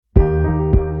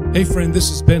Hey friend, this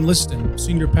is Ben Liston,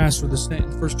 Senior Pastor of the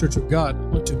Stanton First Church of God. I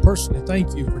want to personally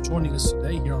thank you for joining us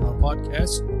today here on our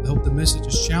podcast. I hope the message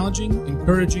is challenging,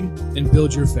 encouraging, and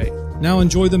builds your faith. Now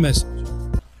enjoy the message.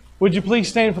 Would you please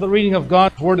stand for the reading of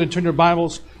God's Word and turn your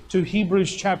Bibles to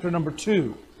Hebrews chapter number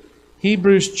 2.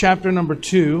 Hebrews chapter number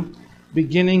 2,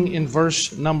 beginning in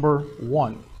verse number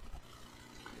 1.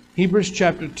 Hebrews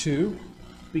chapter 2,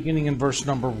 beginning in verse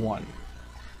number 1.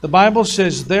 The Bible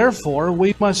says, "Therefore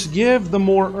we must give the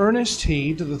more earnest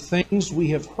heed to the things we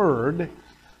have heard,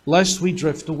 lest we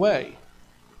drift away.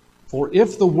 For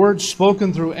if the word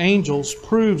spoken through angels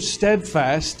proved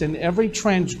steadfast, and every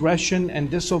transgression and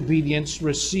disobedience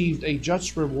received a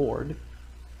just reward,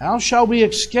 how shall we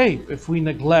escape if we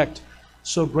neglect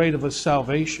so great of a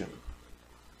salvation?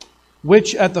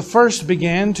 Which at the first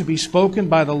began to be spoken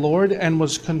by the Lord, and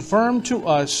was confirmed to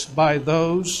us by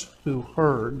those who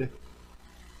heard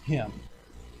Him.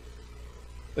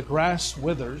 The grass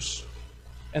withers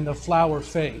and the flower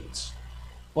fades,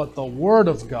 but the Word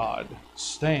of God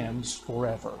stands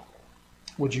forever."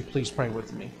 Would you please pray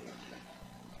with me?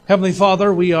 Heavenly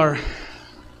Father, we are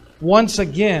once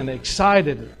again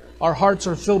excited. Our hearts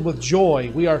are filled with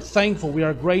joy. We are thankful. We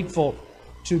are grateful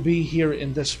to be here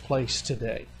in this place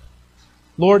today.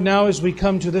 Lord, now as we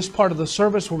come to this part of the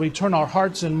service where we turn our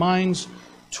hearts and minds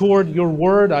toward your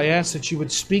Word, I ask that you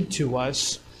would speak to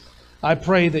us. I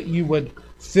pray that you would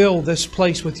fill this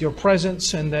place with your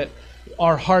presence and that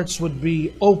our hearts would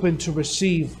be open to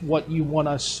receive what you want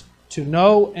us to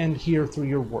know and hear through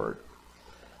your word.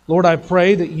 Lord, I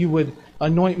pray that you would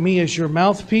anoint me as your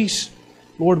mouthpiece.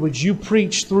 Lord, would you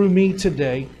preach through me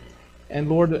today? And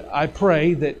Lord, I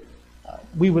pray that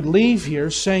we would leave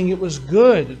here saying it was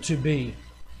good to be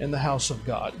in the house of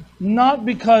God. Not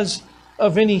because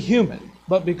of any human,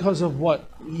 but because of what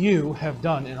you have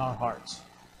done in our hearts.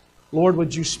 Lord,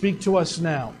 would you speak to us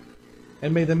now,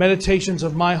 and may the meditations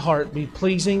of my heart be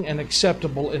pleasing and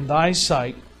acceptable in thy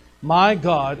sight, my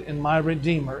God and my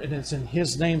Redeemer, and it's in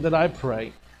his name that I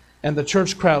pray. And the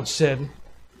church crowd said,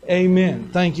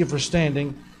 Amen. Thank you for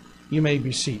standing. You may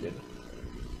be seated.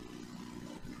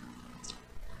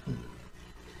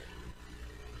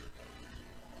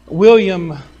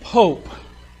 William Pope,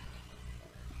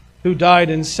 who died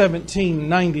in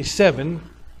 1797,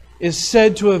 is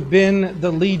said to have been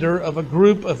the leader of a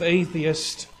group of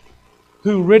atheists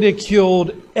who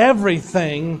ridiculed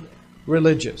everything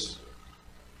religious.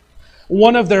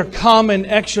 One of their common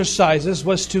exercises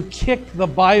was to kick the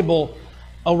Bible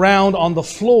around on the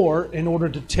floor in order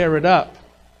to tear it up.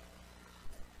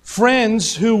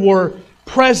 Friends who were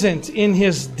present in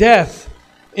his death,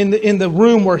 in the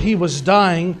room where he was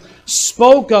dying,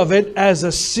 spoke of it as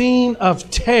a scene of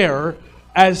terror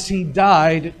as he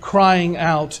died, crying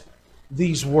out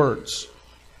these words: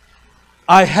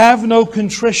 "I have no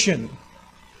contrition.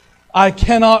 I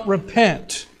cannot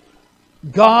repent.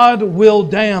 God will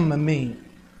damn me.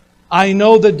 I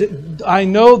know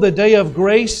the day of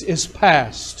grace is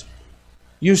past.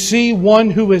 You see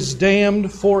one who is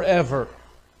damned forever.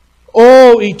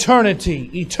 Oh,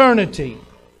 eternity, eternity.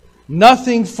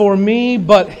 Nothing for me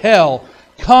but hell.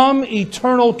 Come,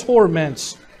 eternal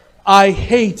torments. I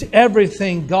hate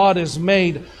everything God has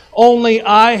made. Only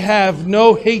I have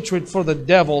no hatred for the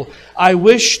devil. I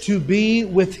wish to be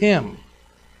with him.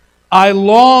 I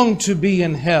long to be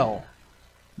in hell.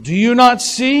 Do you not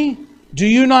see? Do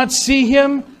you not see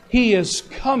him? He is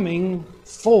coming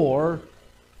for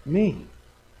me."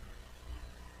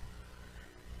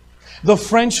 The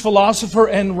French philosopher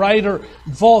and writer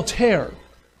Voltaire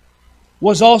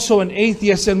was also an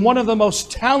atheist and one of the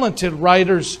most talented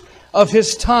writers of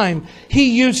his time.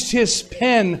 He used his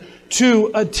pen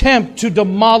to attempt to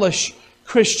demolish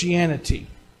Christianity.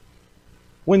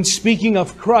 When speaking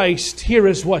of Christ, here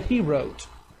is what he wrote: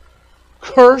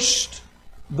 "Cursed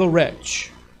the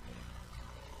wretch."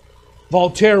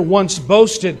 Voltaire once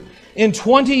boasted, "In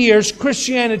 20 years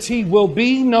Christianity will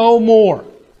be no more.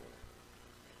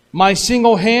 My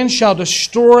single hand shall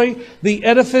destroy the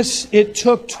edifice it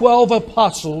took 12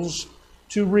 apostles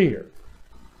to rear."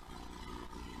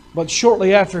 But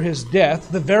shortly after his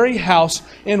death, the very house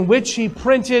in which he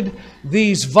printed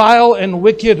these vile and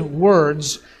wicked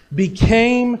words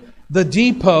became the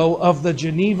depot of the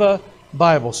Geneva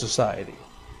Bible Society.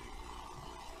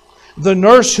 The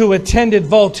nurse who attended to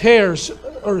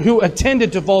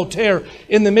Voltaire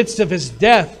in the midst of his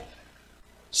death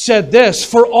said this: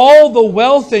 "For all the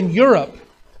wealth in Europe,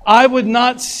 I would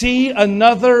not see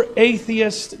another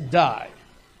atheist die."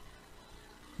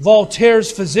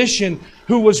 Voltaire's physician,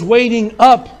 who was waiting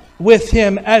up with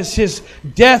him as his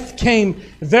death came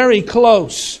very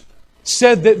close,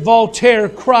 said that Voltaire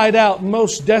cried out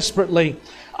most desperately,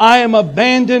 I am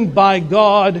abandoned by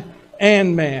God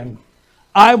and man.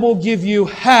 I will give you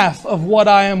half of what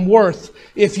I am worth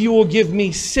if you will give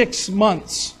me 6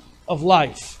 months of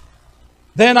life.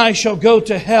 Then I shall go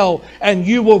to hell and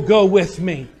you will go with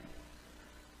me.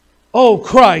 Oh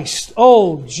Christ,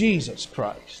 oh Jesus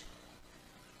Christ.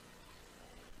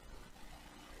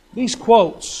 These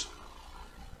quotes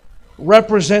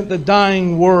represent the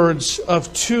dying words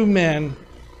of two men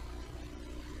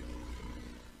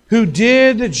who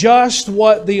did just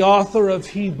what the author of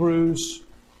Hebrews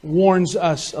warns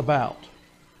us about.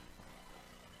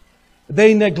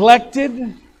 They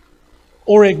neglected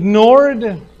or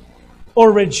ignored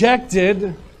or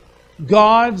rejected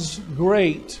God's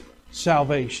great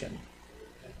salvation.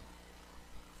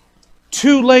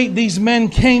 Too late, these men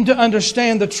came to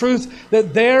understand the truth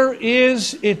that there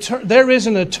is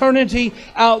an eternity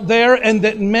out there and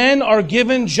that men are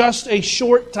given just a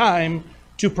short time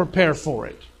to prepare for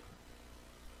it.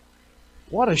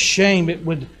 What a shame it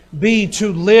would be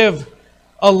to live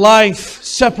a life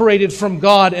separated from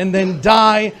God and then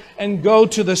die and go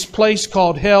to this place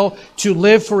called hell to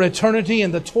live for eternity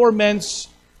in the torments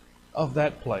of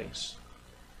that place.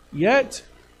 Yet,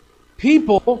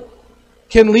 people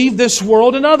can leave this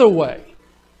world another way.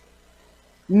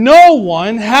 No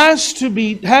one has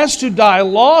to die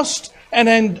lost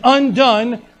and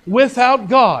undone without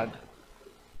God.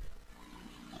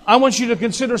 I want you to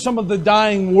consider some of the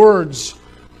dying words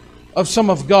of some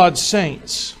of God's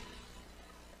saints.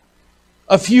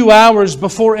 A few hours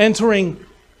before entering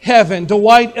heaven,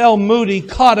 Dwight L. Moody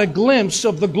caught a glimpse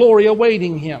of the glory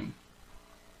awaiting him.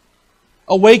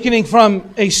 Awakening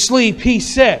from a sleep, he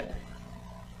said,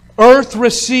 "Earth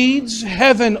recedes,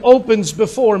 heaven opens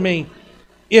before me.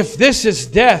 If this is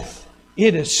death,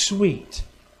 it is sweet.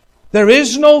 There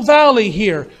is no valley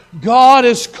here. God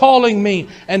is calling me,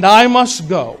 and I must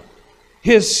go."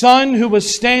 His son, who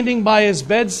was standing by his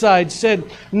bedside, said,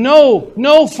 "No,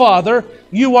 no, Father,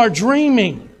 you are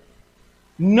dreaming."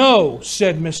 "No,"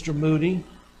 said Mr. Moody,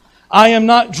 "I am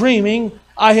not dreaming.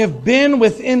 I have been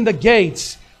within the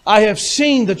gates. I have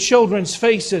seen the children's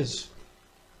faces."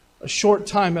 A short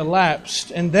time elapsed,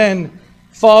 and then,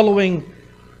 following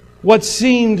what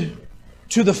seemed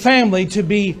to the family to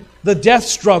be the death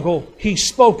struggle, he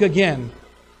spoke again.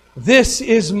 "This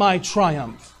is my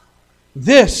triumph.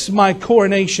 This my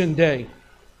coronation day.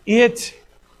 It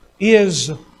is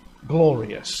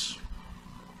glorious."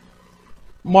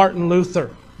 Martin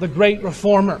Luther, the great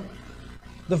reformer.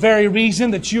 The very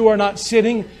reason that you are not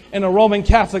sitting in a Roman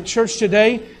Catholic church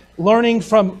today learning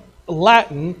from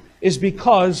Latin is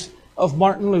because of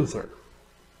Martin Luther.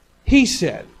 He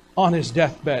said on his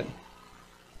deathbed,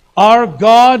 "Our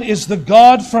God is the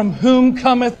God from whom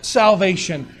cometh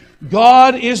salvation.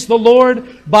 God is the Lord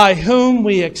by whom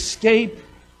we escape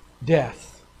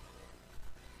death."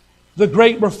 The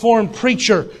great Reformed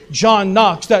preacher, John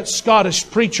Knox, that Scottish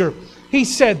preacher, he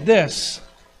said this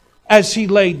as he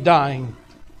lay dying,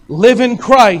 live in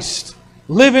Christ,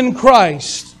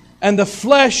 and the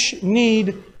flesh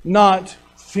need not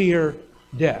fear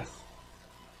death."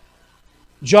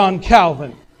 John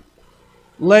Calvin,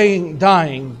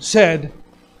 dying, said,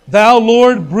 "Thou,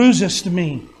 Lord, bruisest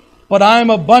me, but I am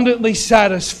abundantly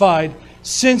satisfied,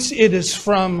 since it is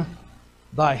from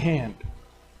Thy hand."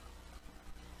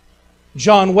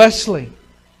 John Wesley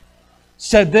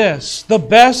said this, "The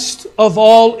best of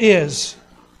all is,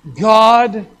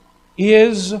 God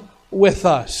is with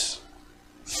us.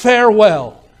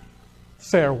 Farewell,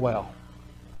 farewell."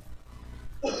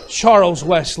 Charles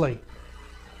Wesley,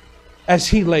 as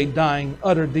he lay dying,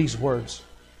 uttered these words,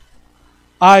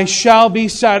 "I shall be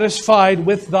satisfied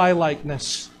with Thy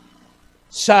likeness.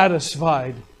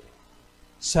 Satisfied,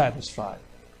 satisfied."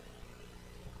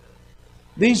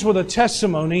 These were the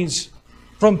testimonies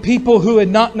from people who had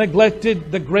not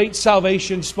neglected the great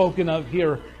salvation spoken of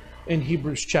here in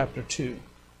Hebrews chapter 2.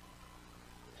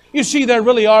 You see, there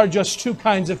really are just two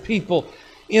kinds of people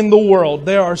in the world.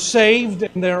 There are saved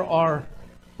and there are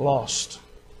lost.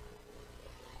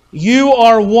 You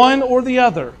are one or the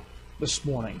other this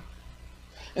morning.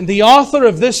 And the author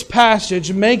of this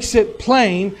passage makes it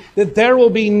plain that there will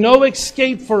be no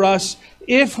escape for us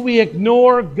if we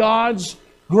ignore God's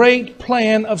great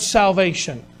plan of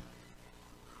salvation.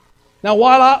 Now,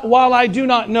 while I do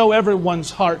not know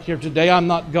everyone's heart here today, I'm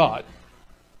not God.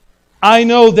 I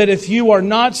know that if you are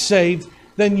not saved,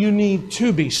 then you need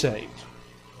to be saved.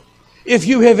 If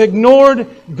you have ignored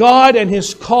God and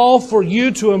His call for you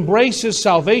to embrace His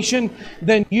salvation,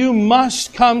 then you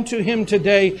must come to Him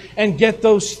today and get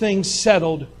those things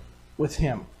settled with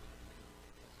Him.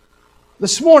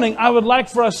 This morning, I would like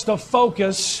for us to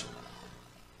focus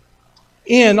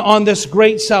in on this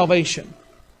great salvation.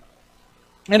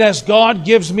 And as God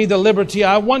gives me the liberty,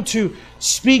 I want to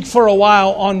speak for a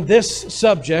while on this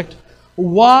subject,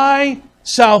 why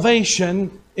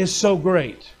salvation is so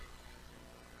great.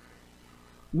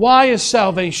 Why is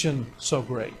salvation so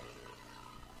great?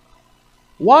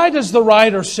 Why does the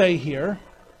writer say here?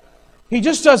 He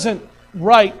just doesn't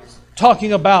write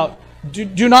talking about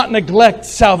do not neglect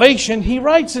salvation. He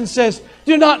writes and says,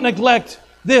 do not neglect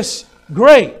this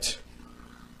great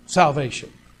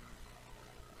salvation.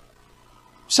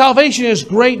 Salvation is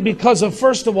great because of,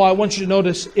 first of all, I want you to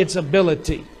notice its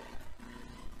ability.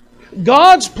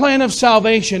 God's plan of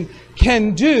salvation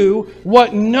can do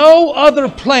what no other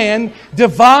plan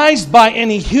devised by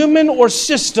any human or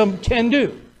system can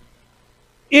do.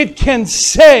 It can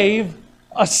save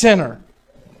a sinner.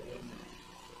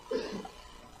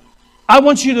 I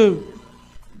want you to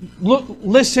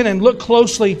listen and look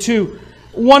closely to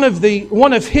one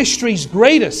of history's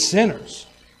greatest sinners,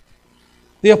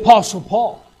 the Apostle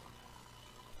Paul.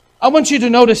 I want you to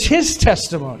notice his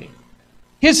testimony.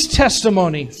 His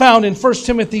testimony found in 1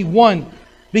 Timothy 1,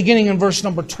 beginning in verse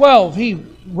number 12. He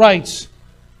writes,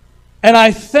 "And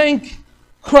I thank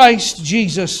Christ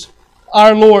Jesus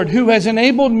our Lord, who has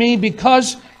enabled me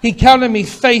because He counted me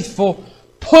faithful,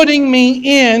 putting me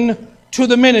in to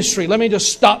the ministry." Let me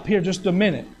just stop here just a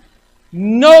minute.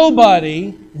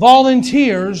 Nobody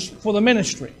volunteers for the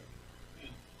ministry.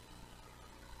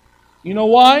 You know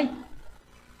why?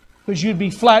 Because you'd be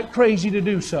flat crazy to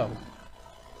do so.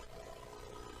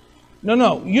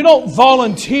 No, you don't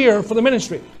volunteer for the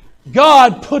ministry.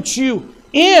 God puts you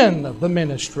in the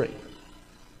ministry.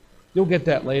 You'll get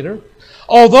that later.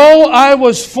 "Although I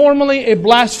was formerly a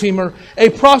blasphemer, a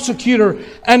prosecutor,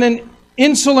 and an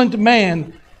insolent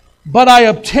man, but I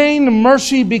obtained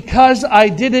mercy because I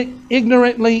did it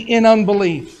ignorantly in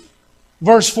unbelief."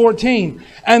 Verse 14,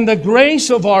 "And the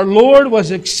grace of our Lord was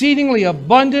exceedingly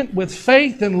abundant with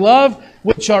faith and love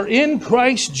which are in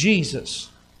Christ Jesus.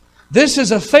 This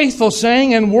is a faithful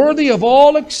saying and worthy of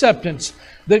all acceptance,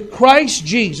 that Christ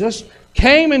Jesus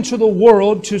came into the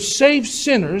world to save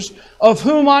sinners, of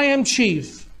whom I am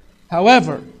chief.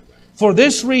 However, for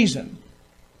this reason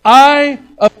I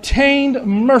obtained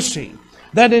mercy,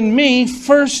 that in me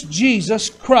first Jesus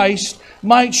Christ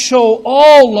might show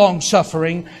all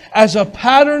long-suffering as a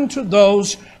pattern to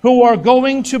those who are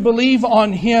going to believe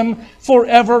on Him for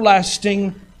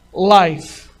everlasting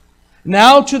life.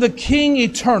 Now to the King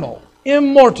eternal,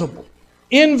 immortal,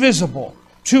 invisible,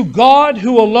 to God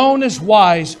who alone is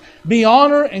wise, be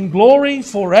honor and glory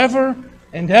forever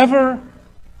and ever.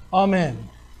 Amen."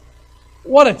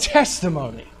 What a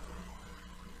testimony.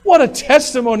 What a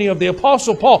testimony of the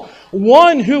Apostle Paul.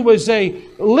 One who was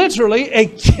literally a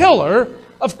killer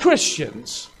of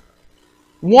Christians.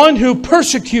 One who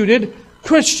persecuted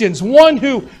Christians. One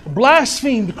who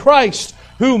blasphemed Christ.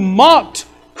 Who mocked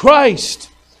Christ.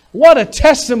 What a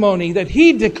testimony that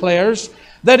he declares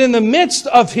that in the midst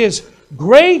of his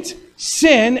great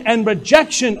sin and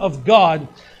rejection of God,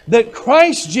 that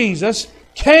Christ Jesus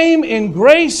came in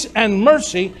grace and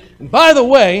mercy. And by the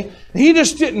way, he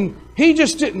just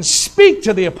didn't speak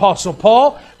to the Apostle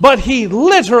Paul, but he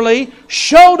literally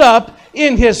showed up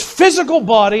in his physical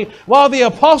body while the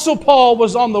Apostle Paul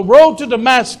was on the road to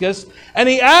Damascus, and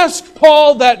he asked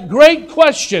Paul that great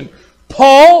question,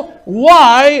 "Paul,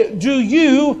 why do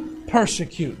you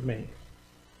persecute me?"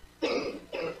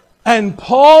 And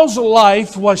Paul's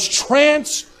life was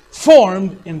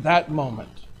transformed in that moment.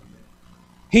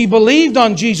 He believed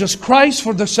on Jesus Christ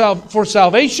for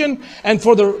salvation and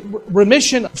for the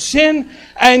remission of sin,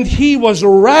 and he was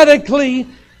radically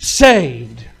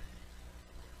saved.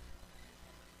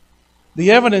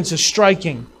 The evidence is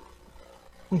striking.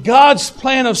 God's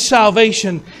plan of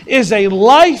salvation is a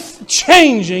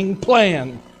life-changing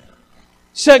plan.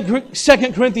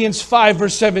 2 Corinthians 5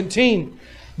 verse 17.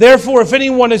 "Therefore, if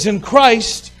anyone is in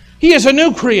Christ, he is a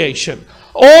new creation.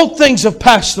 Old things have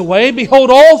passed away.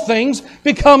 Behold, all things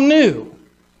become new."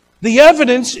 The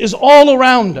evidence is all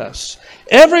around us.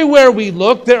 Everywhere we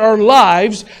look, there are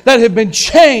lives that have been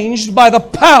changed by the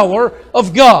power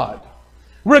of God.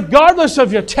 Regardless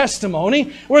of your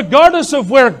testimony, regardless of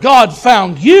where God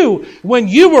found you when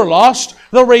you were lost,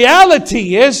 the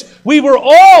reality is we were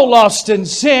all lost in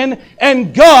sin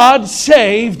and God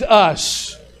saved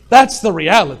us. That's the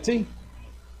reality.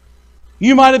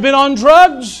 You might have been on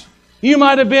drugs. You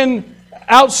might have been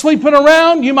out sleeping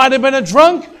around. You might have been a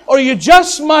drunk. Or you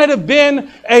just might have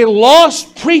been a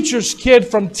lost preacher's kid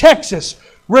from Texas.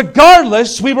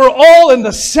 Regardless, we were all in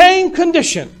the same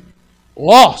condition.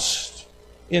 Lost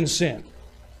in sin.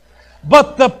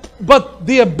 But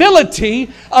the ability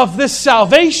of this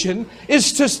salvation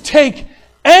is to take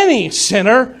any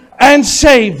sinner and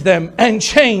save them and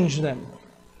change them.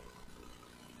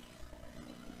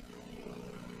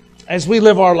 As we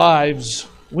live our lives,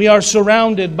 we are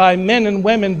surrounded by men and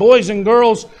women, boys and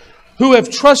girls, who have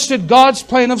trusted God's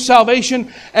plan of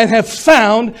salvation and have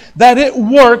found that it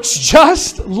works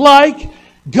just like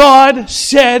God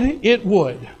said it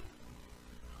would.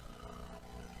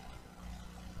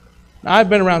 Now, I've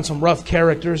been around some rough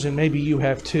characters, and maybe you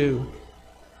have too.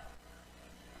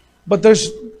 But there's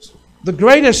the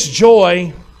greatest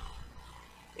joy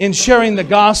in sharing the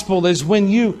gospel is when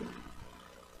you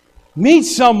meet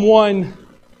someone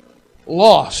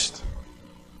lost,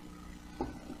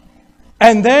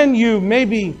 and then you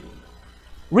maybe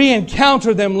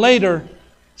re-encounter them later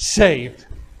saved.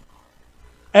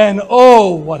 And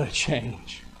oh, what a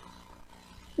change.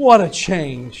 What a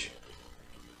change.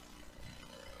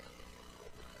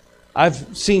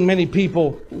 I've seen many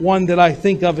people. One that I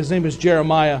think of, his name is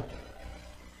Jeremiah.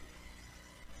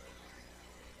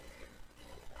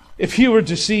 If you were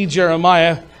to see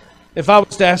Jeremiah, if I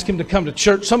was to ask him to come to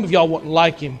church, some of y'all wouldn't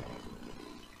like him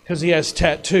because he has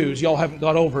tattoos. Y'all haven't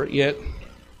got over it yet.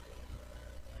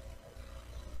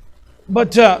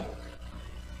 But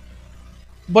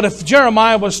if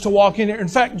Jeremiah was to walk in here, in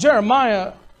fact,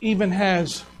 Jeremiah even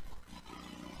has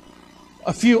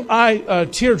a few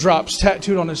teardrops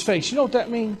tattooed on his face. You know what that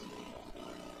means?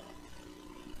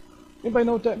 Anybody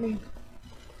know what that means?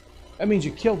 That means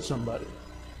you killed somebody.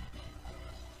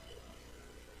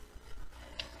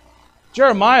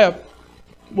 Jeremiah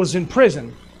was in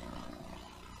prison,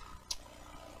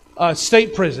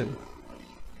 state prison,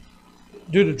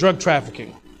 due to drug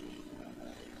trafficking.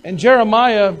 And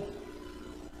Jeremiah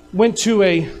went to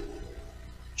a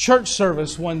church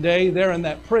service one day there in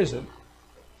that prison.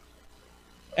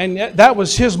 And that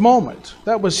was his moment.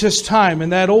 That was his time.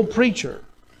 And that old preacher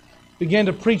began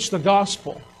to preach the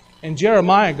gospel. And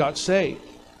Jeremiah got saved.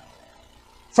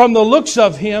 From the looks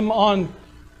of him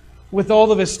with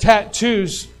all of his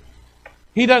tattoos,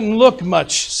 he doesn't look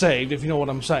much saved, if you know what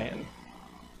I'm saying.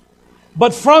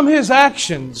 But from his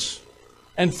actions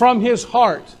and from his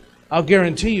heart, I'll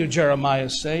guarantee you Jeremiah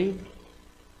is saved.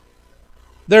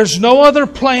 There's no other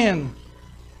plan.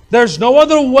 There's no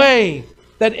other way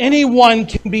that anyone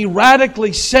can be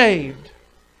radically saved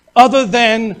other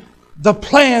than the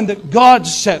plan that God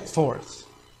set forth.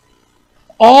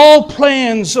 All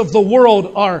plans of the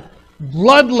world are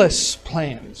bloodless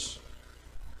plans.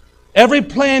 Every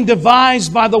plan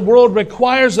devised by the world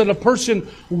requires that a person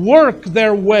work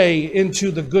their way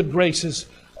into the good graces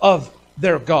of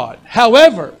their God.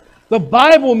 However, the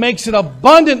Bible makes it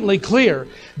abundantly clear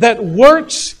that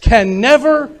works can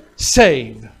never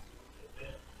save.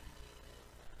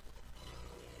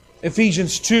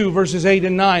 Ephesians 2, verses 8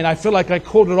 and 9. I feel like I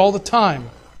quote it all the time,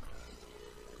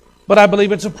 but I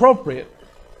believe it's appropriate.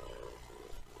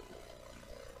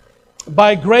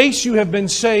 By grace you have been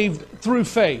saved through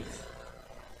faith,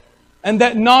 and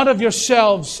that not of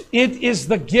yourselves, it is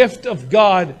the gift of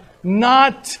God,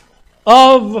 not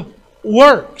of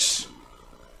works,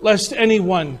 lest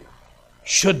anyone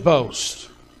should boast.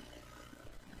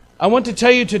 I want to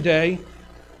tell you today,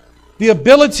 the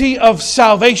ability of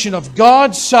salvation, of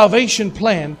God's salvation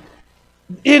plan,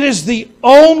 it is the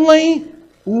only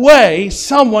way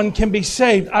someone can be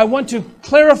saved. I want to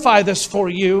clarify this for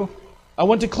you.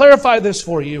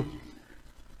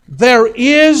 There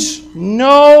is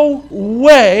no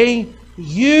way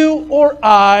you or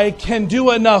I can do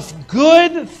enough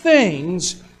good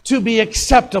things to be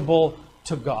acceptable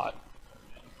to God.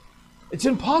 It's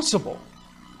impossible.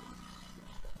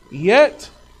 Yet,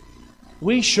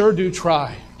 we sure do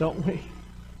try, don't we?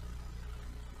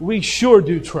 We sure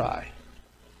do try.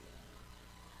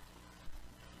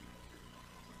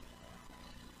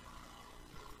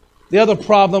 The other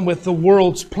problem with the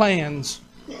world's plans,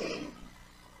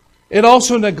 it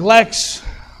also neglects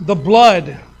the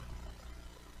blood.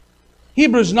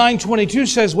 Hebrews 9:22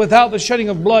 says, without the shedding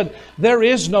of blood, there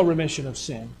is no remission of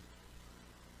sin.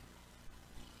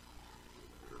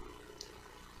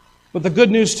 But the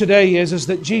good news today is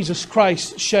that Jesus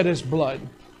Christ shed His blood.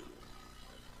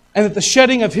 And that the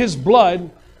shedding of His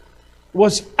blood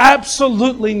was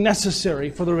absolutely necessary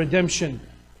for the redemption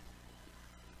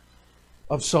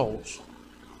of souls.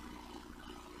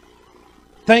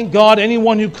 Thank God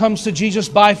anyone who comes to Jesus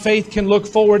by faith can look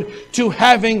forward to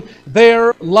having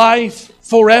their life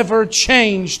forever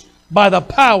changed by the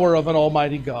power of an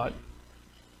almighty God.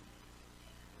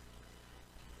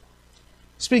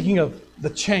 Speaking of the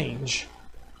change,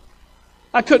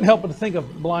 I couldn't help but to think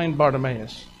of blind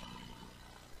Bartimaeus.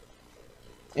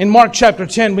 In Mark chapter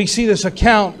 10, we see this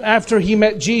account. After he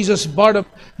met Jesus,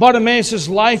 Bartimaeus'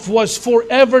 life was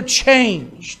forever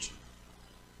changed.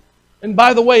 And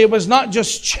by the way, it was not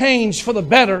just changed for the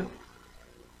better.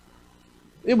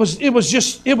 It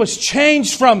was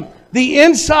changed from the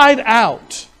inside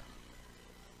out.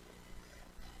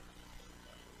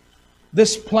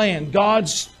 This plan,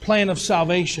 God's plan of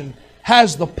salvation,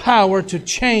 has the power to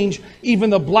change even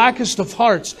the blackest of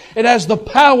hearts. It has the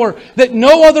power that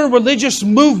no other religious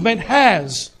movement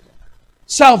has.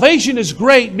 Salvation is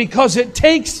great because it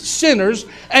takes sinners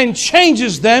and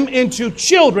changes them into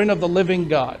children of the living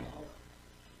God.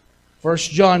 1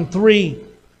 John 3,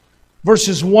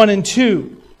 verses 1 and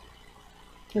 2.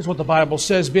 Here's what the Bible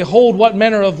says. Behold, what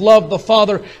manner of love the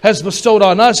Father has bestowed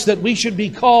on us, that we should be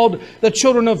called the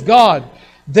children of God.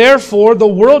 Therefore, the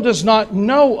world does not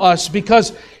know us,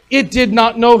 because it did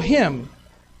not know Him.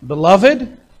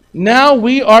 Beloved, now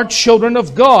we are children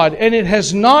of God, and it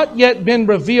has not yet been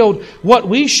revealed what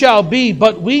we shall be,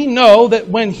 but we know that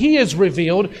when He is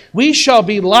revealed, we shall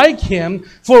be like Him,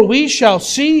 for we shall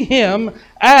see Him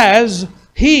as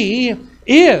He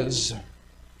is.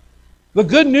 The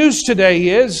good news today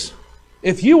is,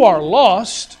 if you are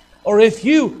lost, or if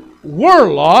you were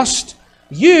lost,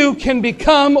 you can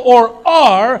become or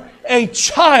are a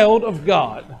child of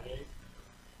God.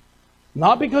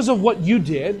 Not because of what you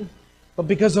did, but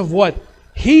because of what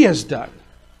He has done.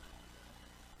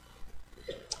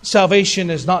 Salvation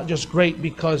is not just great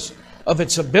because of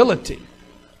its ability,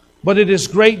 but it is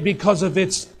great because of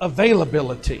its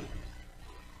availability.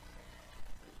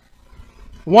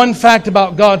 One fact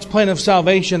about God's plan of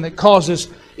salvation that causes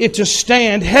it to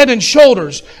stand head and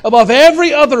shoulders above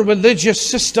every other religious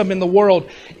system in the world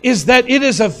is that it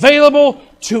is available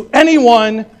to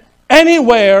anyone,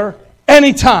 anywhere,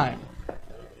 anytime.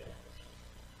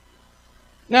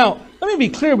 Now, let me be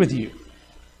clear with you.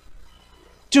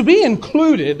 To be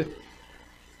included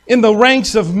in the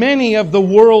ranks of many of the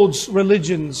world's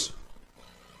religions,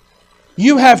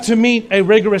 you have to meet a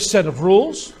rigorous set of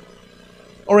rules.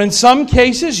 Or in some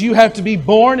cases, you have to be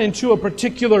born into a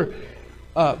particular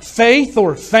faith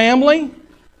or family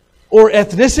or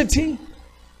ethnicity.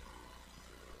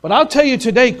 But I'll tell you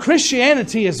today,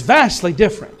 Christianity is vastly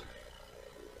different.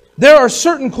 There are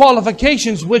certain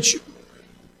qualifications which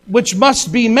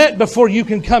must be met before you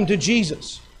can come to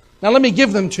Jesus. Now let me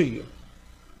give them to you.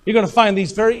 You're going to find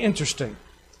these very interesting.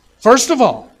 First of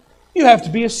all, you have to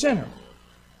be a sinner.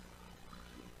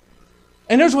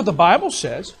 And here's what the Bible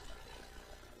says.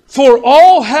 For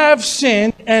all have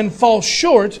sinned and fall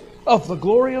short of the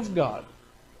glory of God.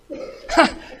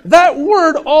 That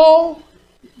word all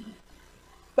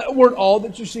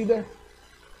that you see there.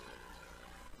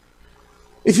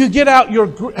 If you get out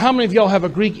how many of y'all have a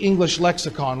Greek English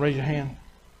lexicon? Raise your hand.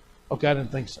 Okay, I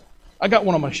didn't think so. I got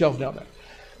one on my shelf down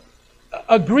there.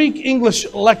 A Greek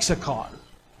English lexicon.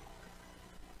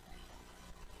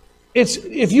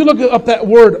 If you look up that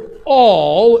word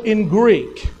all in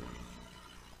Greek,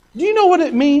 do you know what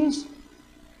it means?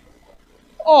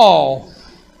 All.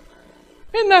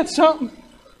 Isn't that something?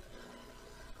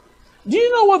 Do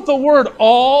you know what the word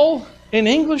all in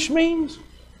English means?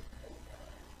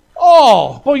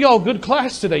 All. Boy, y'all good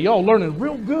class today. Y'all learning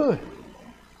real good.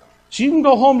 So you can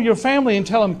go home to your family and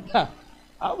tell them,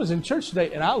 I was in church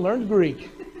today and I learned Greek.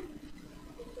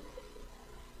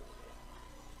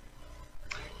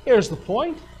 Here's the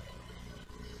point.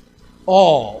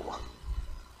 All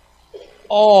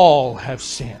have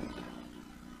sinned.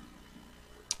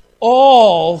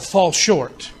 All fall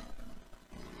short.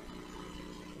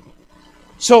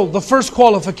 So the first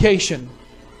qualification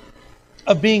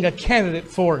of being a candidate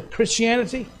for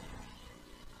Christianity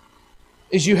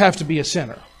is you have to be a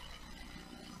sinner.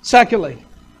 Secondly,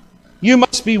 you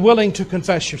must be willing to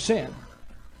confess your sin.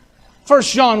 1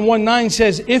 John 1:9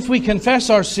 says, if we confess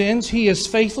our sins, He is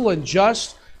faithful and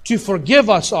just to forgive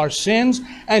us our sins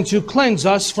and to cleanse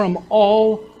us from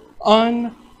all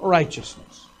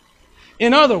unrighteousness.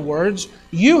 In other words,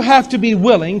 you have to be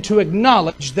willing to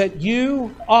acknowledge that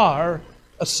you are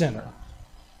a sinner.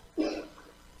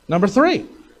 Number 3,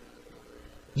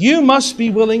 you must be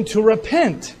willing to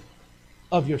repent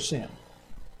of your sin.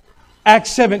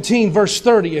 Acts 17, verse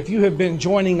 30, if you have been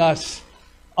joining us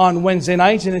on Wednesday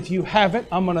nights, and if you haven't,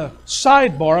 I'm going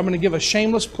to give a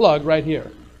shameless plug right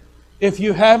here. If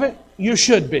you haven't, you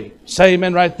should be. Say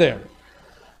amen right there.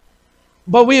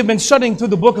 But we have been studying through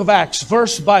the book of Acts,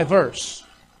 verse by verse.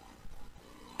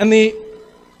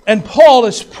 And Paul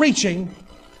is preaching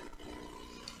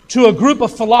to a group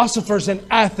of philosophers in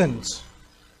Athens.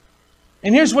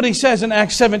 And here's what he says in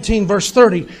Acts 17, verse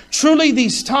 30. Truly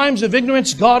these times of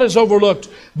ignorance God has overlooked,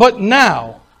 but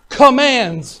now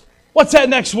commands. What's that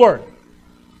next word?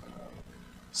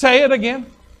 Say it again.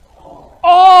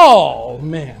 All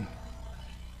men,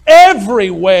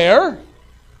 everywhere,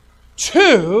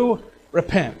 to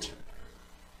repent.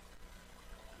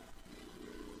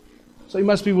 So you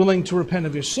must be willing to repent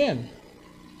of your sin.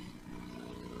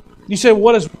 You say, well,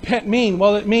 what does repent mean?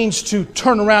 Well, it means to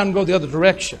turn around and go the other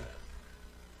direction.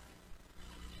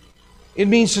 It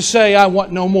means to say, I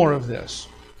want no more of this.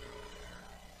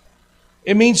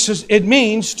 It means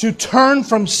to turn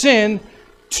from sin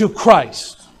to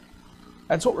Christ.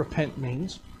 That's what repent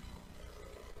means.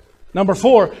 Number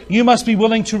 4, you must be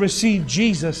willing to receive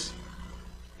Jesus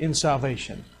in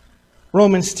salvation.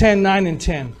 Romans 10, 9 and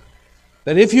 10.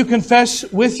 That if you confess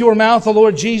with your mouth the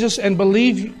Lord Jesus and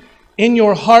believe in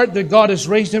your heart that God has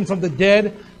raised Him from the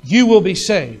dead, you will be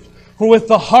saved. For with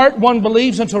the heart one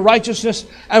believes unto righteousness,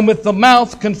 and with the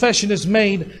mouth confession is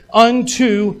made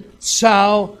unto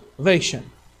salvation.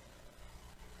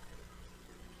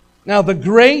 Now the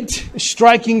great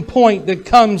striking point that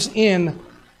comes in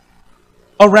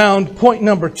around point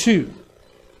number 2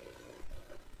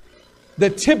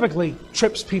 that typically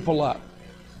trips people up.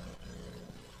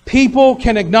 People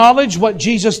can acknowledge what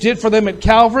Jesus did for them at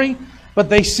Calvary, but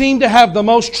they seem to have the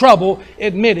most trouble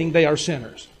admitting they are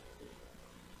sinners.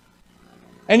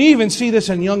 And you even see this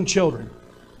in young children.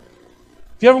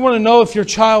 If you ever want to know if your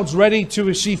child's ready to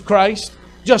receive Christ,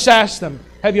 just ask them,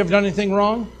 have you ever done anything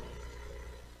wrong?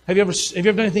 Have you ever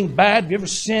done anything bad? Have you ever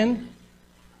sinned?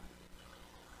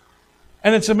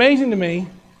 And it's amazing to me,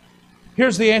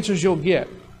 here's the answers you'll get.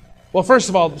 Well, first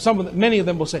of all, many of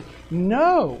them will say,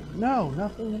 no,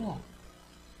 nothing at all.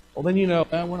 Well, then you know,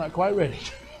 we're not quite ready.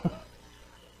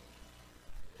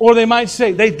 Or they might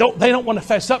say they don't want to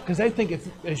fess up because they think if,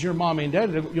 as your mommy and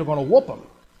daddy, you're going to whoop them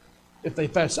if they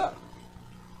fess up.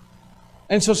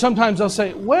 And so sometimes they'll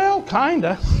say, well,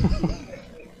 kinda.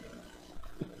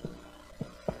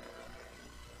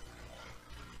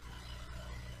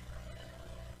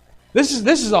 This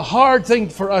is a hard thing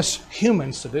for us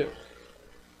humans to do.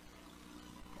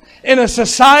 In a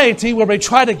society where we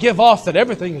try to give off that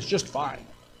everything is just fine.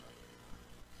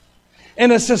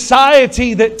 In a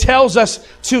society that tells us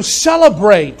to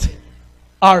celebrate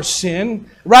our sin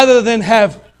rather than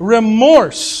have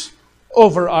remorse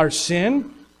over our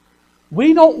sin,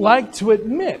 we don't like to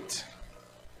admit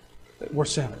that we're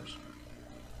sinners.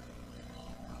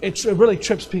 It really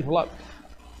trips people up.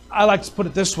 I like to put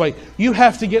it this way. You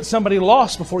have to get somebody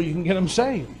lost before you can get them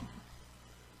saved.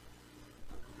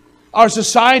 Our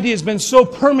society has been so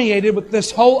permeated with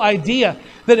this whole idea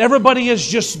that everybody is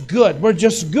just good. We're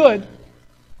just good.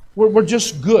 We're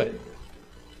just good.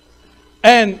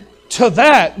 And to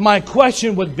that, my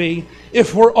question would be,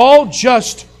 if we're all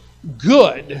just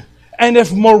good, and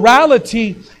if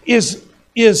morality is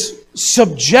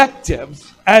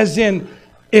subjective, as in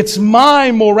it's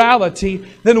my morality,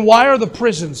 then why are the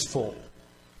prisons full?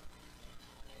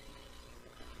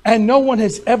 And no one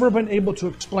has ever been able to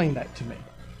explain that to me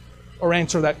or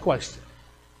answer that question.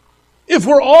 If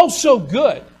we're all so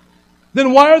good,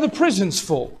 then why are the prisons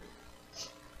full?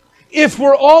 If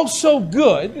we're all so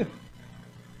good,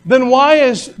 then why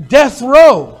is death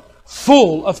row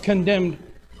full of condemned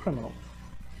criminals?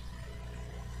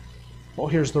 Well,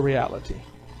 here's the reality.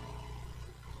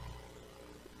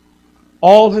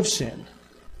 All have sinned.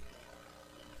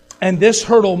 And this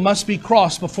hurdle must be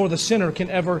crossed before the sinner can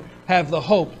ever have the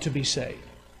hope to be saved.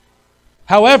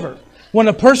 However, when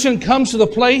a person comes to the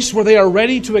place where they are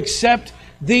ready to accept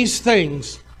these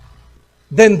things,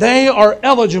 then they are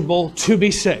eligible to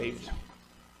be saved.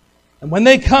 And when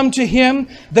they come to Him,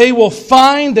 they will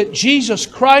find that Jesus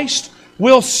Christ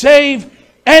will save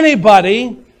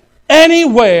anybody,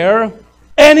 anywhere,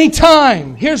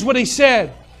 anytime. Here's what He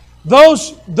said.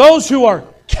 Those who are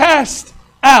cast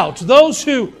out, those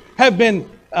who have been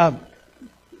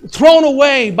thrown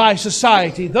away by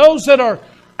society, those that are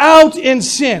out in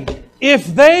sin, if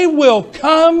they will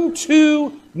come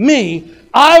to me,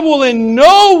 I will in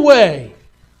no way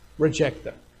reject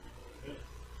them.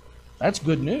 That's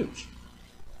good news.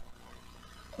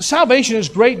 Salvation is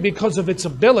great because of its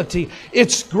ability.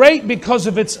 It's great because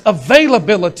of its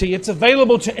availability. It's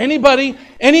available to anybody,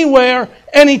 anywhere,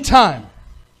 anytime.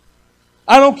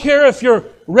 I don't care if you're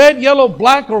red, yellow,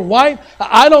 black, or white.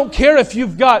 I don't care if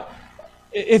you've got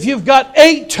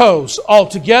 8 toes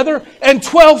altogether and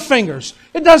 12 fingers.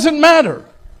 It doesn't matter.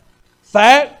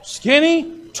 Fat,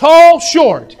 skinny, tall,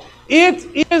 short.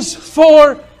 It is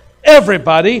for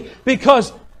everybody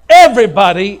because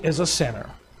everybody is a sinner.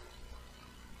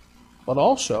 But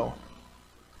also,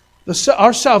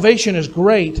 our salvation is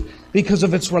great because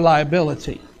of its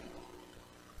reliability.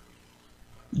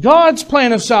 God's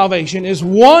plan of salvation is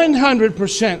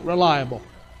 100% reliable.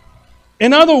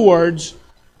 In other words,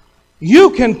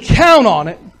 you can count on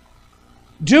it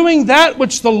doing that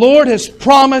which the Lord has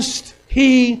promised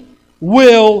He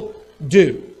will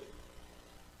do.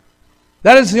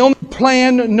 That is the only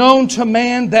plan known to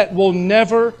man that will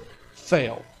never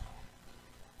fail.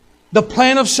 The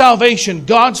plan of salvation,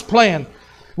 God's plan,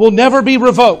 will never be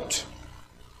revoked.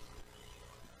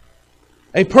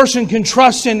 A person can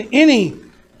trust in any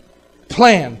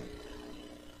plan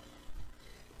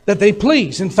that they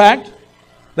please. In fact,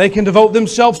 they can devote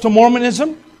themselves to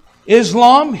Mormonism,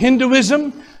 Islam,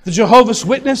 Hinduism, the Jehovah's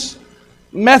Witness,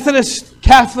 Methodists,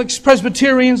 Catholics,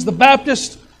 Presbyterians, the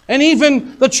Baptists, and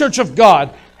even the Church of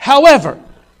God. However,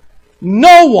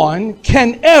 no one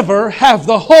can ever have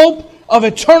the hope of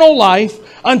eternal life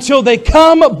until they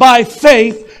come by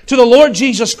faith to the Lord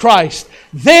Jesus Christ.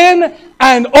 Then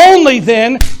and only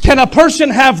then can a person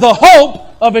have the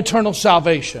hope of eternal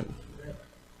salvation.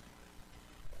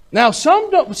 Now,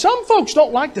 some folks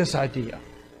don't like this idea.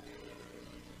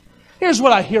 Here's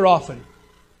what I hear often.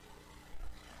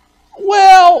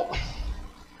 Well,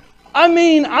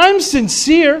 I'm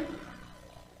sincere.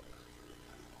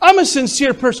 I'm a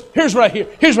sincere person. Here's what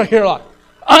I hear a lot.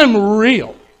 I'm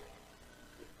real.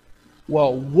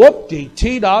 Well,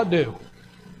 whoop-de-tee-da-do.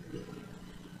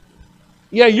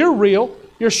 Yeah, you're real.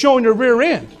 You're showing your rear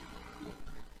end.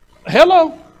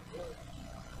 Hello.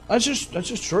 That's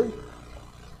just true.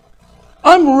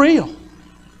 I'm real.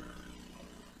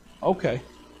 Okay.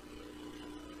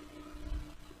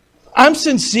 I'm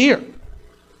sincere.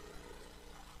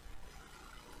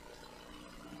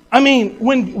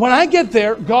 When I get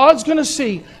there, God's going to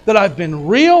see that I've been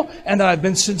real and that I've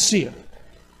been sincere.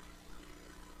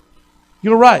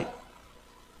 You're right.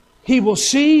 He will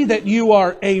see that you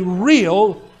are a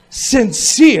real,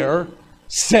 sincere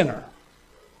sinner.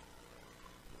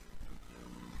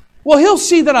 Well, He'll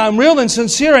see that I'm real and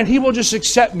sincere, and He will just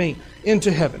accept me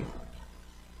into heaven.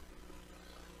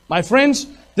 My friends,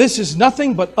 this is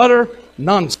nothing but utter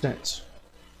nonsense.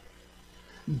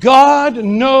 God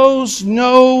knows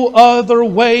no other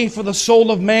way for the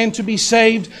soul of man to be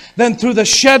saved than through the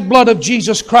shed blood of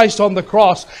Jesus Christ on the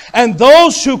cross. And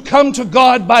those who come to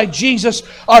God by Jesus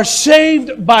are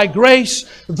saved by grace.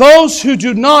 Those who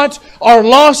do not are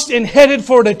lost and headed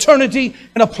for an eternity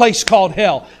in a place called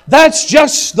hell. That's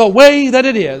just the way that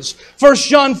it is. 1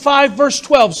 John 5 verse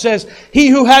 12 says, "He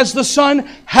who has the Son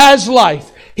has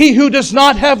life. He who does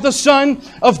not have the Son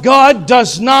of God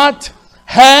does not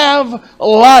have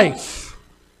life."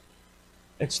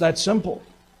 It's that simple.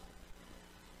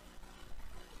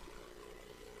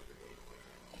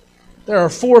 There are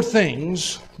 4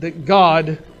 things that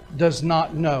God does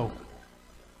not know.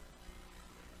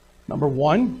 Number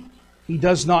 1, He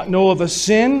does not know of a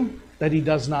sin that He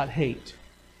does not hate.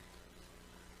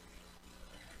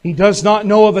 He does not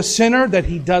know of a sinner that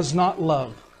He does not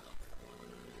love.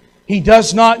 He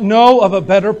does not know of a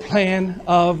better plan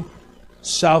of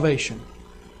salvation.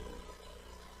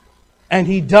 And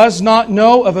He does not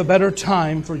know of a better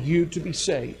time for you to be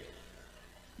saved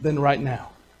than right now.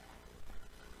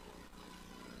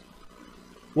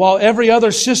 While every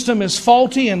other system is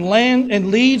faulty and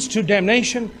leads to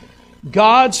damnation,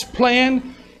 God's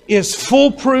plan is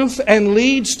foolproof and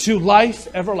leads to life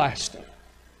everlasting.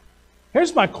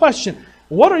 Here's my question.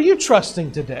 What are you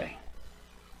trusting today?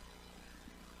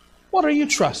 What are you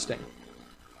trusting?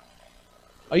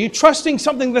 Are you trusting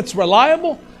something that's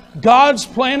reliable? God's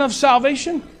plan of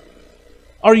salvation?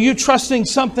 Are you trusting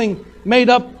something made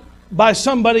up by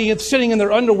somebody sitting in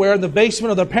their underwear in the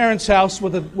basement of their parents' house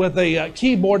with a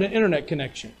keyboard and internet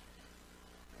connection?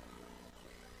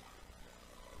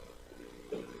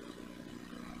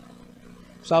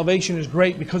 Salvation is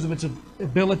great because of its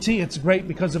ability. It's great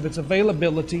because of its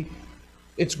availability.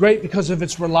 It's great because of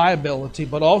its reliability,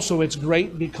 but also it's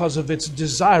great because of its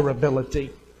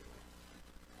desirability.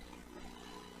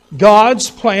 God's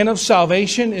plan of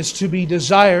salvation is to be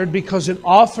desired because it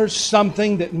offers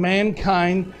something to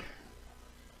mankind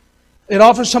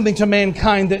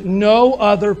that no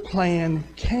other plan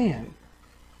can.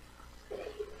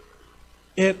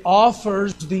 It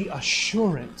offers the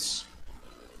assurance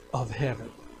of heaven.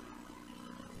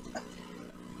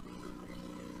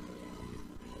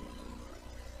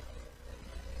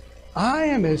 I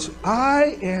am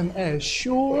as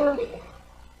sure.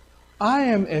 I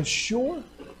am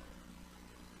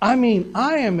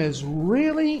as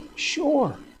really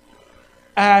sure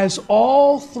as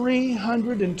all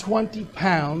 320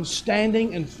 pounds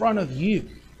standing in front of you.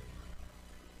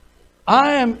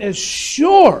 I am as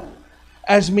sure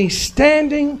as me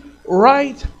standing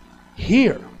right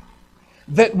here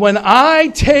that when I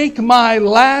take my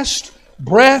last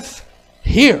breath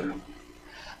here,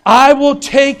 I will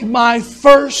take my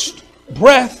first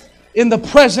breath in the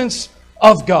presence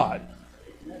of God.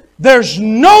 There's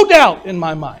no doubt in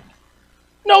my mind.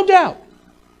 No doubt.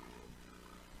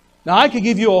 Now, I could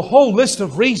give you a whole list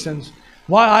of reasons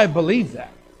why I believe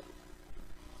that.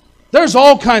 There's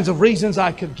all kinds of reasons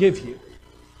I could give you.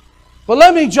 But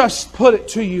let me just put it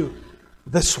to you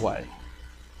this way.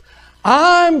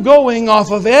 I'm going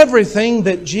off of everything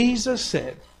that Jesus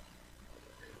said.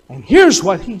 And here's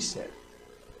what He said.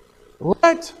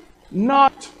 Let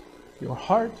not your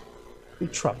heart be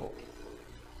troubled.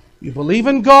 You believe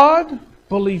in God,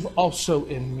 believe also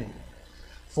in me.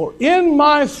 For in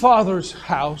my Father's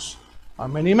house are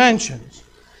many mansions.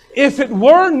 If it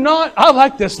were not, I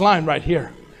like this line right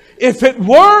here. If it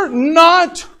were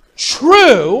not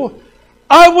true,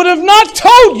 I would have not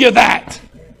told you that.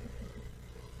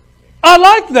 I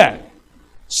like that.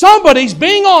 Somebody's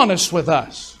being honest with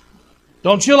us.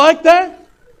 Don't you like that?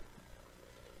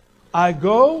 I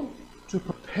go to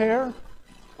prepare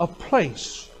a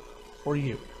place for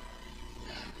you.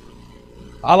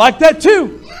 I like that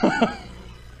too.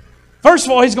 First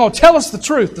of all, He's going to tell us the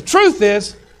truth. The truth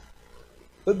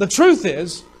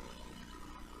is,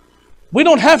 we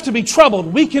don't have to be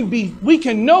troubled. We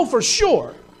can know for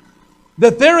sure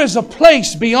that there is a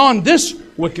place beyond this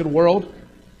wicked world.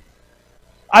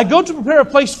 I go to prepare a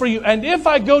place for you, and if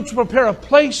I go to prepare a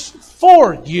place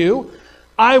for you,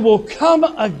 I will come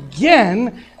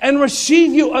again and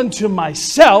receive you unto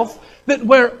myself, that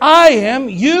where I am,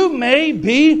 you may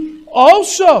be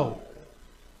also.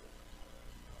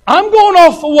 I'm going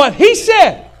off of what He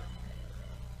said,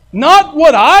 not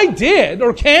what I did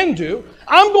or can do.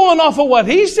 I'm going off of what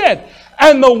He said.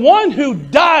 And the one who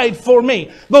died for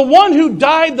me, the one who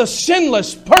died the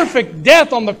sinless, perfect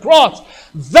death on the cross,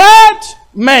 that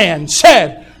man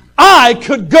said, I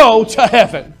could go to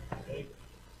heaven.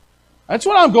 That's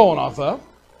what I'm going off of.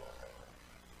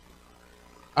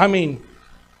 I mean,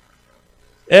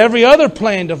 every other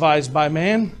plan devised by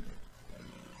man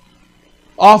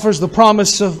offers the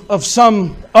promise of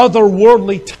some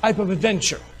otherworldly type of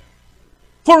adventure.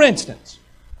 For instance,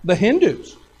 the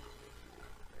Hindus.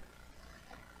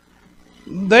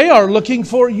 They are looking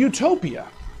for utopia.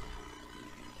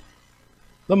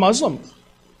 The Muslims,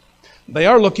 they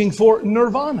are looking for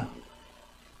nirvana.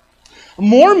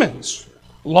 Mormons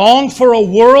long for a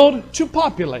world to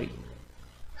populate.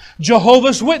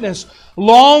 Jehovah's Witnesses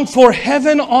long for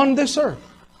heaven on this earth.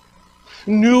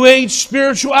 New Age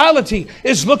spirituality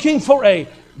is looking for a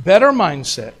better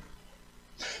mindset.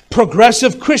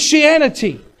 Progressive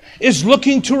Christianity is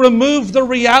looking to remove the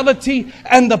reality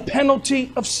and the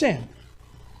penalty of sin.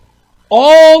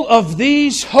 All of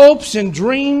these hopes and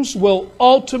dreams will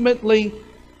ultimately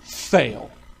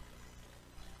fail.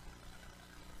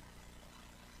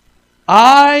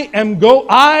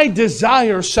 I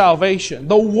desire salvation.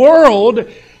 The world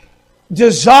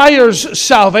desires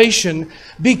salvation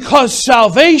because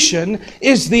salvation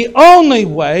is the only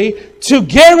way to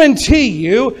guarantee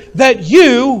you that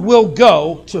you will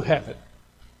go to heaven.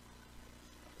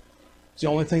 It's the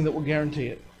only thing that will guarantee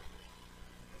it.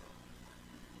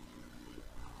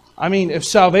 I mean, if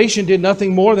salvation did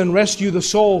nothing more than rescue the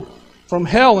soul from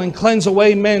hell and cleanse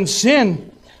away men's sin,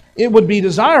 it would be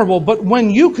desirable. But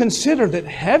when you consider that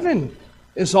heaven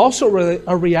is also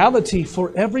a reality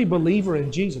for every believer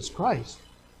in Jesus Christ,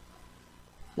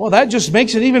 well, that just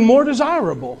makes it even more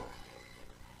desirable.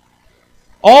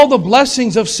 All the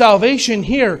blessings of salvation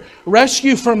here,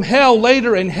 rescue from hell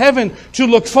later in heaven to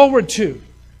look forward to.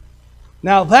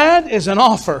 Now that is an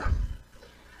offer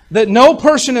that no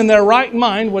person in their right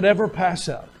mind would ever pass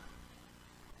up.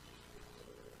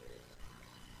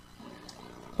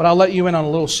 But I'll let you in on a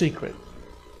little secret.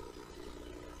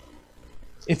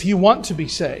 If you want to be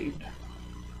saved,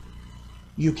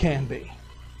 you can be.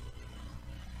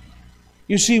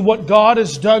 You see, what God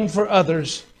has done for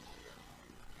others,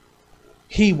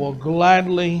 He will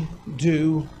gladly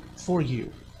do for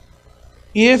you,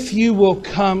 if you will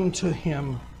come to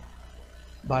Him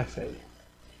by faith.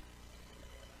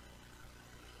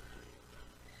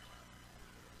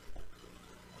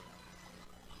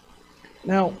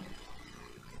 Now,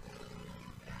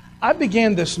 I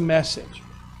began this message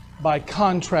by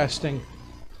contrasting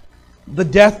the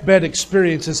deathbed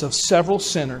experiences of several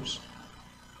sinners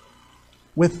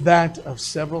with that of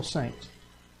several saints.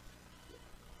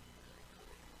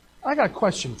 I got a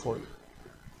question for you.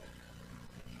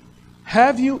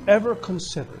 Have you ever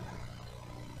considered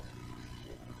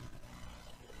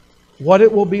what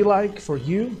it will be like for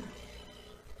you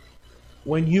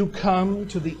when you come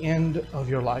to the end of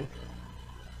your life?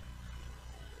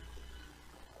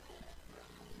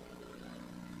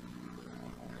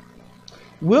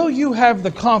 Will you have the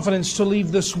confidence to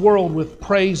leave this world with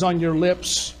praise on your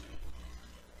lips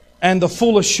and the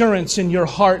full assurance in your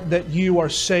heart that you are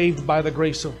saved by the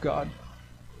grace of God?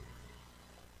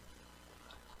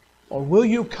 Or will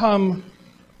you come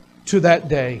to that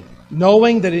day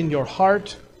knowing that in your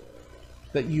heart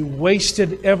that you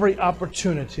wasted every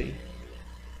opportunity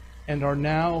and are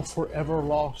now forever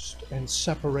lost and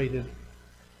separated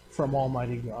from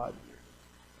Almighty God?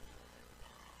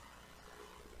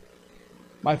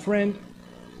 My friend,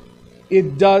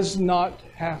 it does not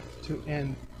have to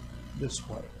end this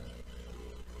way.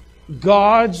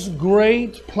 God's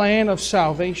great plan of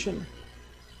salvation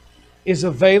is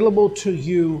available to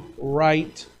you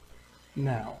right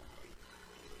now.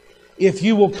 If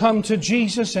you will come to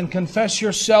Jesus and confess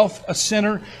yourself a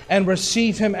sinner and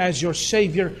receive Him as your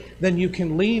Savior, then you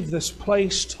can leave this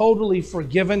place totally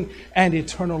forgiven and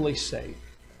eternally saved.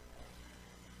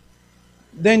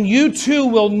 Then you too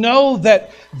will know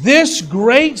that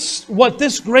what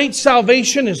this great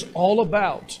salvation is all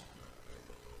about.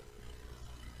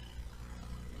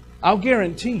 I'll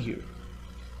guarantee you,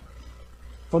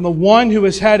 from the one who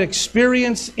has had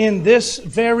experience in this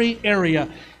very area,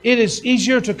 it is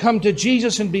easier to come to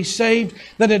Jesus and be saved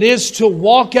than it is to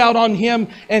walk out on Him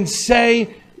and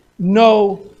say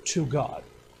no to God.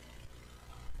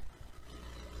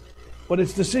 But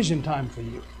it's decision time for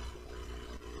you.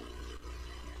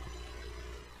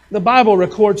 The Bible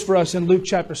records for us in Luke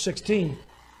chapter 16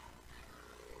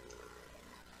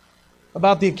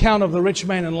 about the account of the rich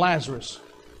man and Lazarus.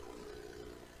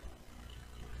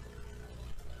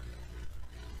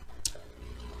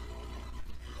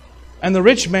 And the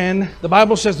rich man, the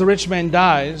Bible says the rich man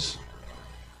dies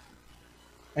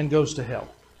and goes to hell.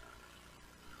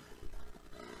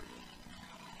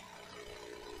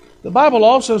 The Bible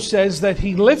also says that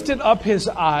he lifted up his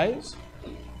eyes,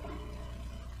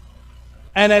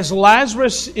 and as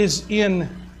Lazarus is in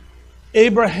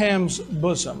Abraham's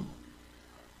bosom,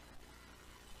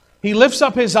 he lifts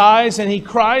up his eyes and he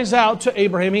cries out to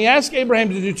Abraham. He asks Abraham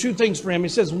to do two things for him. He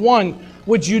says, one,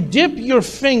 would you dip your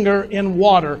finger in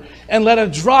water and let a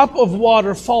drop of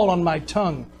water fall on my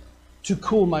tongue to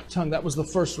cool my tongue? That was the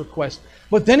first request.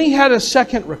 But then he had a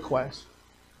second request.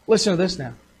 Listen to this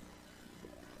now.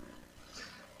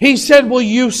 He said, will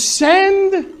you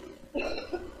send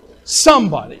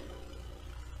somebody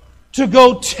to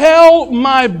go tell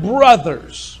my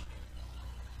brothers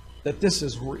that this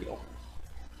is real,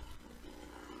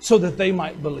 so that they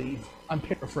might believe? I'm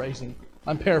paraphrasing.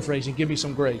 Give me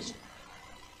some grace.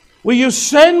 Will you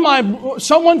send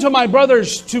someone to my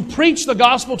brothers to preach the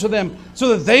gospel to them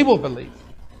so that they will believe?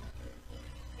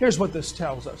 Here's what this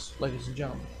tells us, ladies and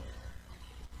gentlemen.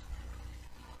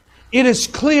 It is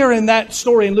clear in that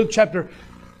story in Luke chapter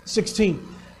 16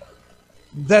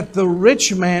 that the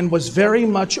rich man was very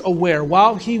much aware,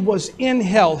 while he was in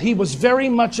hell, he was very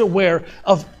much aware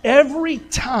of every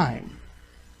time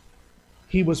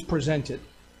he was presented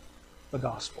the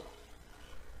gospel.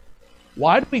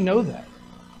 Why do we know that?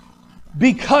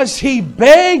 Because he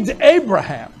begged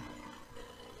Abraham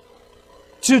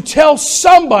to tell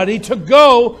somebody to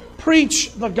go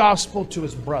preach the gospel to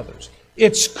his brothers.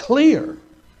 It's clear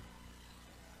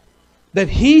that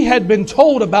he had been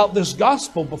told about this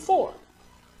gospel before.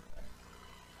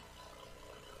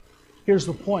 Here's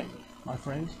the point, my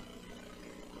friends.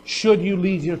 Should you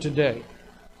leave here today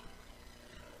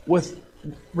with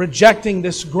rejecting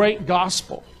this great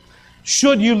gospel,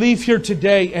 should you leave here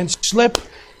today and slip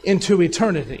into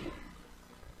eternity,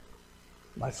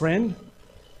 my friend,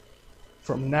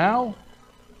 from now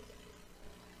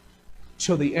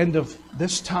till the end of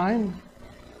this time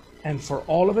and for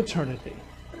all of eternity,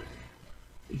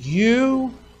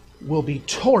 you will be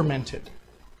tormented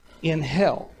in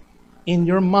hell in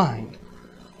your mind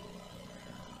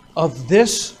of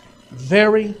this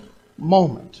very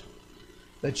moment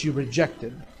that you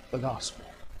rejected the gospel.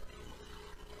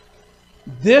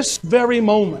 This very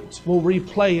moment will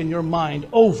replay in your mind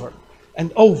over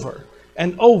and over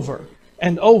and over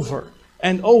and over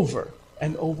and over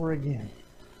and over again.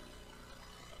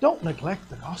 Don't neglect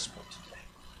the gospel today.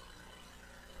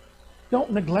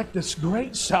 Don't neglect this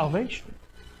great salvation.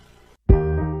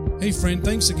 Hey friend,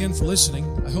 thanks again for listening.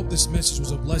 I hope this message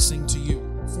was a blessing to you.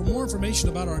 For more information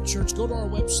about our church, go to our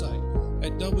website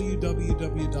at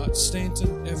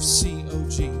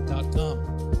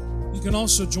www.stantonfcog.com. You can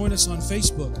also join us on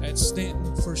Facebook at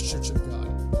Stanton First Church of God.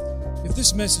 If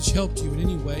this message helped you in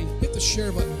any way, hit the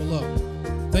share button below.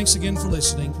 Thanks again for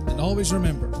listening, and always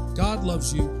remember, God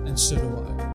loves you, and so do I.